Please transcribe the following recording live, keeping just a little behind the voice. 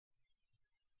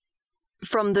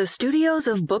From the studios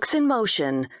of Books in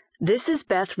Motion, this is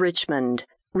Beth Richmond,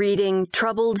 reading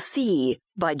Troubled Sea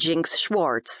by Jinx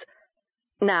Schwartz.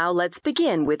 Now let's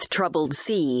begin with Troubled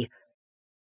Sea.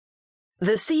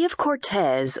 The Sea of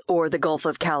Cortez, or the Gulf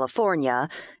of California,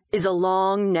 is a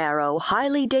long, narrow,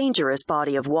 highly dangerous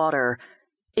body of water.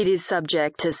 It is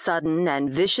subject to sudden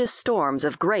and vicious storms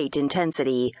of great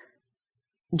intensity.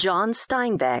 John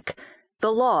Steinbeck,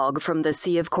 The Log from the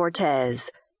Sea of Cortez.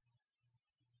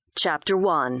 Chapter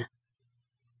 1.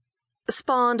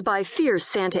 Spawned by fierce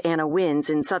Santa Ana winds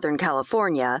in Southern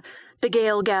California, the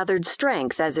gale gathered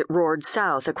strength as it roared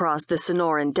south across the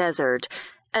Sonoran Desert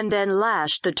and then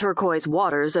lashed the turquoise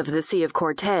waters of the Sea of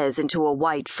Cortez into a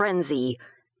white frenzy.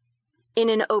 In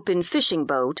an open fishing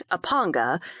boat, a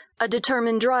panga, a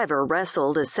determined driver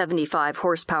wrestled a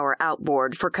 75-horsepower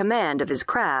outboard for command of his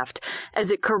craft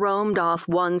as it caromed off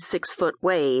one 6-foot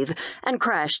wave and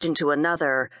crashed into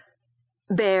another.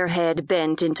 Bare head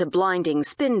bent into blinding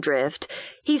spindrift,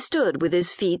 he stood with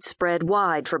his feet spread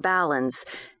wide for balance,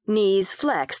 knees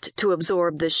flexed to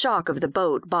absorb the shock of the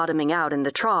boat bottoming out in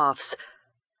the troughs.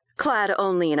 Clad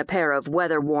only in a pair of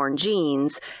weather-worn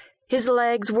jeans, his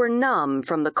legs were numb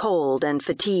from the cold and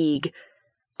fatigue.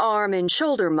 Arm and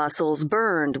shoulder muscles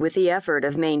burned with the effort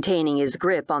of maintaining his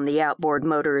grip on the outboard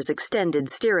motor's extended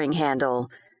steering handle.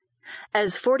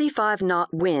 As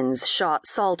 45-knot winds shot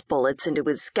salt bullets into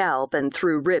his scalp and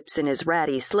through rips in his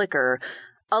ratty slicker,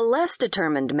 a less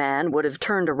determined man would have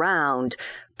turned around,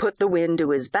 put the wind to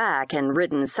his back, and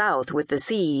ridden south with the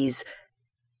seas.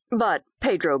 But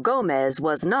Pedro Gomez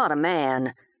was not a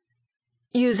man.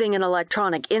 Using an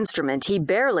electronic instrument he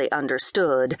barely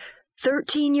understood,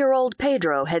 13-year-old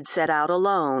Pedro had set out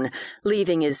alone,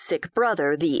 leaving his sick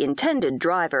brother, the intended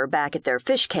driver, back at their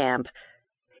fish camp.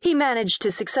 He managed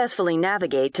to successfully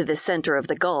navigate to the center of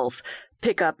the Gulf,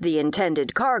 pick up the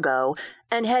intended cargo,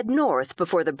 and head north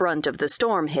before the brunt of the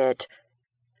storm hit.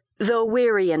 Though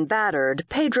weary and battered,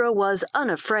 Pedro was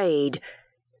unafraid.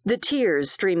 The tears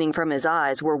streaming from his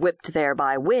eyes were whipped there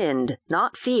by wind,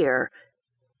 not fear.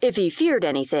 If he feared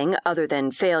anything other than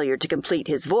failure to complete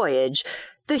his voyage,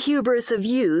 the hubris of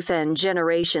youth and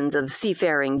generations of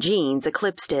seafaring genes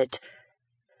eclipsed it.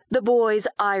 The boy's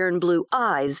iron-blue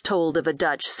eyes told of a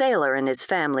Dutch sailor in his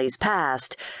family's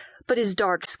past, but his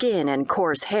dark skin and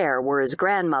coarse hair were his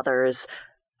grandmother's,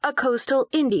 a coastal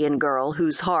Indian girl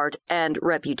whose heart and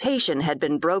reputation had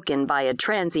been broken by a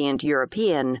transient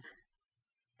European.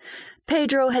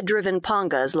 Pedro had driven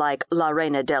pangas like La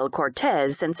Reina del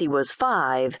Cortez since he was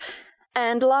 5,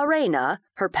 and La Reina,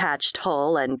 her patched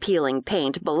hull and peeling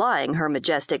paint belying her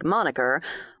majestic moniker,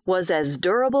 was as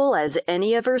durable as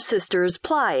any of her sisters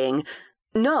ruling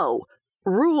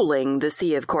the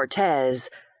Sea of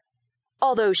Cortez.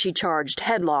 Although she charged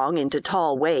headlong into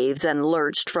tall waves and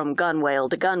lurched from gunwale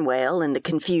to gunwale in the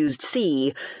confused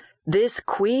sea, this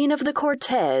Queen of the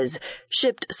Cortez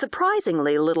shipped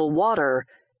surprisingly little water.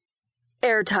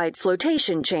 Airtight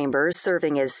flotation chambers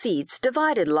serving as seats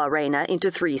divided La Reina into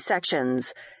 3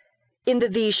 sections. In the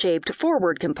V-shaped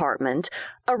forward compartment,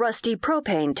 a rusty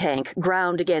propane tank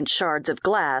ground against shards of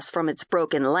glass from its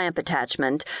broken lamp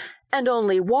attachment, and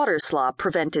only water slop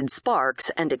prevented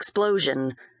sparks and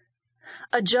explosion.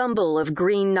 A jumble of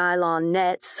green nylon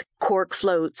nets, cork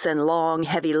floats, and long,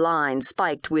 heavy lines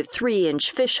spiked with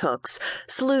 3-inch fish hooks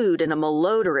slewed in a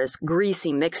malodorous,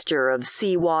 greasy mixture of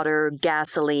seawater,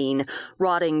 gasoline,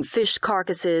 rotting fish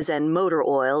carcasses, and motor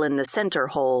oil in the center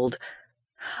hold.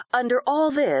 Under all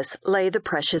this lay the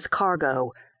precious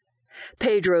cargo.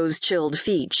 Pedro's chilled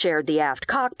feet shared the aft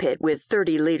cockpit with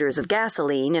 30 liters of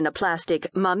gasoline in a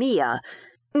plastic mamilla,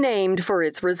 named for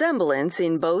its resemblance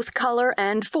in both color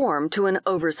and form to an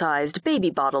oversized baby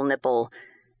bottle nipple.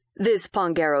 This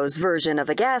Pongero's version of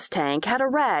a gas tank had a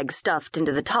rag stuffed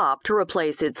into the top to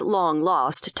replace its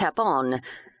long-lost tapon,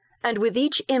 and with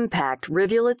each impact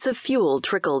rivulets of fuel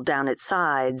trickled down its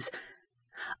sides.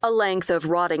 A length of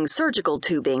rotting surgical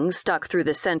tubing stuck through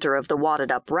the center of the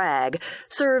wadded-up rag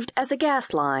served as a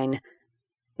gas line.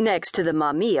 Next to the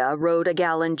mamilla rode a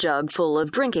gallon jug full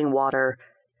of drinking water.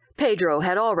 Pedro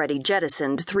had already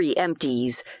jettisoned 3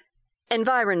 empties.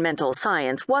 Environmental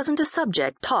science wasn't a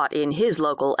subject taught in his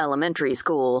local elementary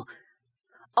school.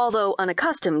 Although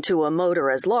unaccustomed to a motor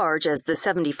as large as the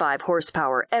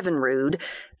 75-horsepower Evinrude,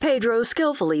 Pedro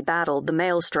skillfully battled the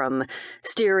maelstrom,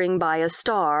 steering by a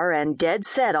star and dead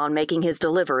set on making his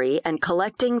delivery and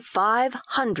collecting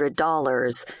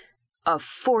 $500. A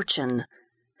fortune.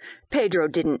 Pedro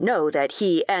didn't know that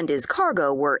he and his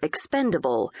cargo were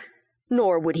expendable.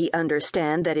 Nor would he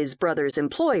understand that his brother's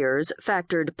employers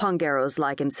factored pongeros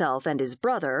like himself and his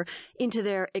brother into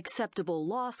their acceptable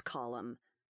loss column.